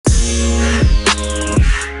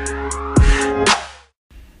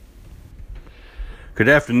Good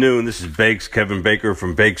afternoon. This is Bakes, Kevin Baker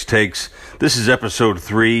from Bakes Takes. This is episode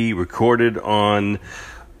 3, recorded on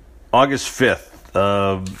August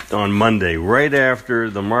 5th, on Monday, right after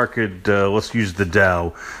the market, let's use the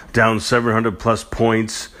Dow, down 700 plus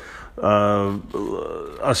points,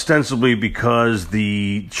 ostensibly because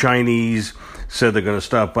the Chinese said they're going to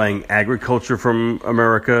stop buying agriculture from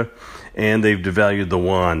America, and they've devalued the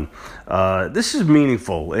yuan. This is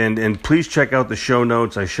meaningful, and please check out the show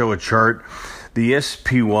notes. I show a chart. The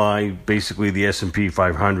SPY, basically the S&P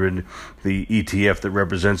 500, the ETF that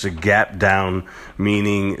represents a gap down,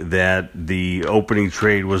 meaning that the opening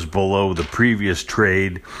trade was below the previous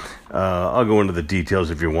trade. I'll go into the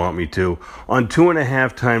details if you want me to. On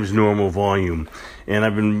 2.5 times normal volume. And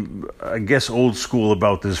I've been, I guess, old school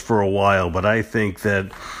about this for a while, but I think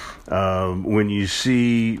that when you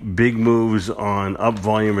see big moves on up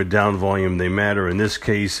volume or down volume, they matter. In this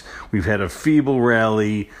case, we've had a feeble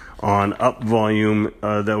rally on up volume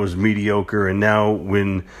that was mediocre, and now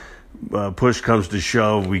when push comes to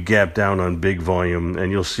shove, we gap down on big volume,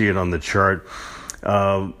 and you'll see it on the chart.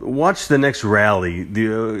 Watch the next rally.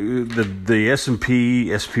 The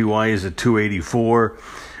S&P SPY is at 284.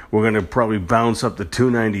 We're going to probably bounce up to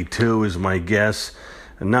 292 is my guess.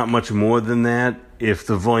 Not much more than that. If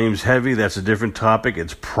the volume's heavy, that's a different topic.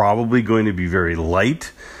 It's probably going to be very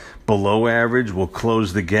light. Below average, we'll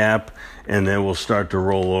close the gap, and then we'll start to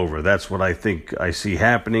roll over. That's what I think I see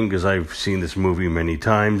happening because I've seen this movie many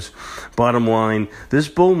times. Bottom line, this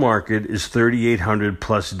bull market is 3,800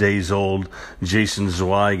 plus days old. Jason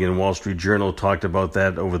Zweig in Wall Street Journal talked about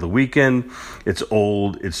that over the weekend. It's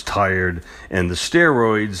old, it's tired, and the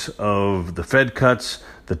steroids of the Fed cuts,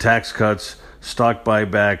 the tax cuts, stock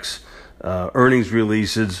buybacks, earnings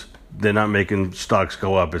releases, they're not making stocks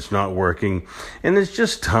go up. It's not working. And it's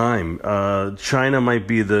just time. China might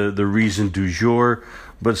be the reason du jour,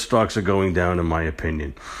 but stocks are going down, in my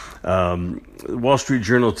opinion. Wall Street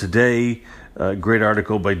Journal today, great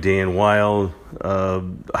article by Dan Weil.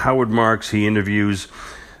 Howard Marks, he interviews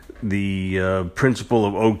the principal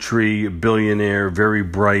of Oaktree, billionaire, very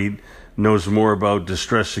bright, knows more about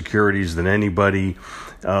distressed securities than anybody.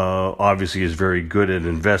 Obviously is very good at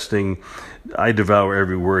investing. I devour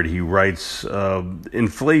every word he writes.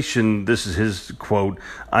 Inflation, this is his quote,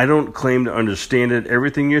 "I don't claim to understand it.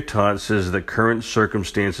 Everything you're taught says that current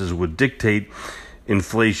circumstances would dictate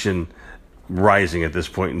inflation rising at this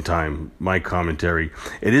point in time." My commentary.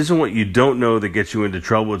 It isn't what you don't know that gets you into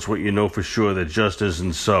trouble. It's what you know for sure that just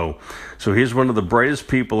isn't so. So here's one of the brightest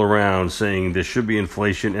people around saying there should be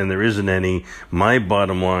inflation and there isn't any. My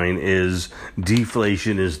bottom line is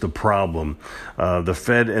deflation is the problem. The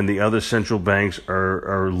Fed and the other central banks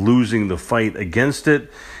are losing the fight against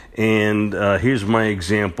it. And here's my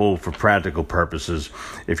example for practical purposes.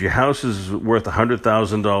 If your house is worth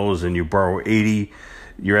 $100,000 and you borrow $80,000,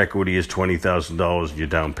 your equity is $20,000 and your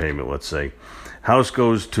down payment, let's say. House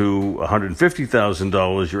goes to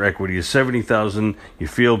 $150,000, your equity is $70,000, you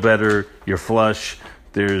feel better, you're flush,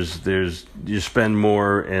 you spend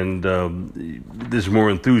more, and there's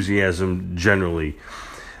more enthusiasm generally.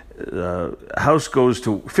 House goes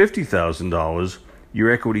to $50,000,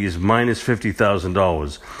 your equity is minus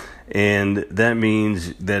 $50,000. And that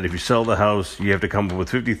means that if you sell the house, you have to come up with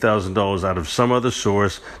 $50,000 out of some other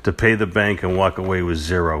source to pay the bank and walk away with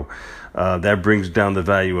zero. That brings down the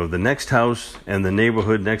value of the next house and the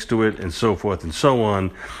neighborhood next to it and so forth and so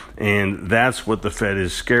on. And that's what the Fed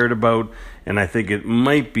is scared about. And I think it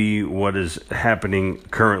might be what is happening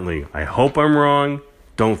currently. I hope I'm wrong.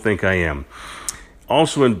 Don't think I am.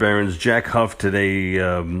 Also in Barron's, Jack Huff today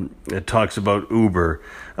talks about Uber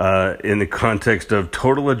in the context of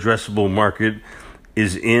total addressable market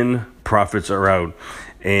is in, profits are out.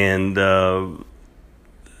 And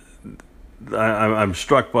I'm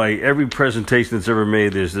struck by every presentation that's ever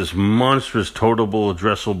made. There's this monstrous total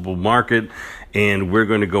addressable market, and we're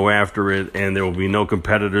going to go after it, and there will be no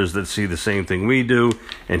competitors that see the same thing we do,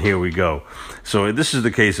 and here we go. So this is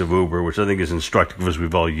the case of Uber, which I think is instructive because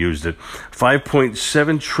we've all used it.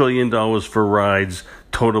 $5.7 trillion for rides,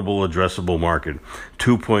 total addressable market.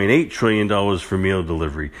 $2.8 trillion for meal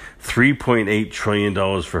delivery. $3.8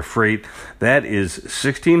 trillion for freight. That is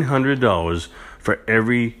 $1,600 for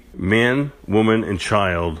every man, woman, and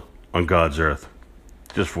child on God's earth.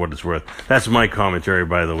 Just for what it's worth. That's my commentary,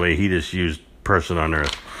 by the way. He just used person on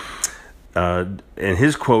earth. And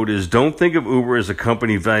his quote is, "Don't think of Uber as a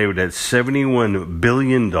company valued at $71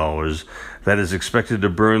 billion that is expected to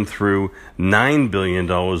burn through $9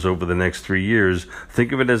 billion over the next 3 years.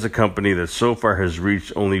 Think of it as a company that so far has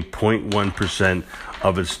reached only 0.1%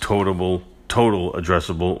 of its total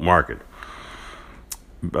addressable market."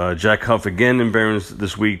 Jack Huff again in Barron's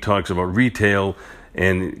this week talks about retail.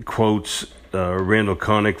 and quotes Randall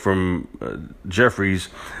Connick from Jefferies,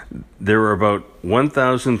 there are about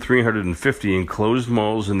 1,350 enclosed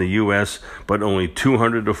malls in the U.S., but only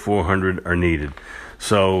 200 to 400 are needed.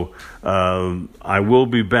 So I will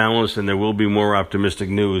be balanced, and there will be more optimistic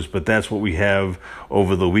news, but that's what we have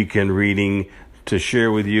over the weekend reading to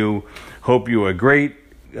share with you. Hope you are great,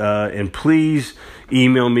 and please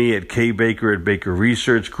email me at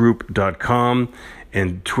kbaker@bakerresearchgroup.com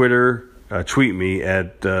and tweet me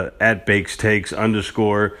at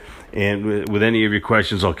 @BakesTakes_. And with any of your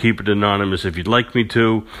questions, I'll keep it anonymous if you'd like me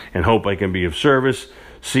to, and hope I can be of service.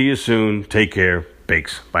 See you soon. Take care.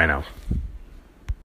 Bakes. Bye now.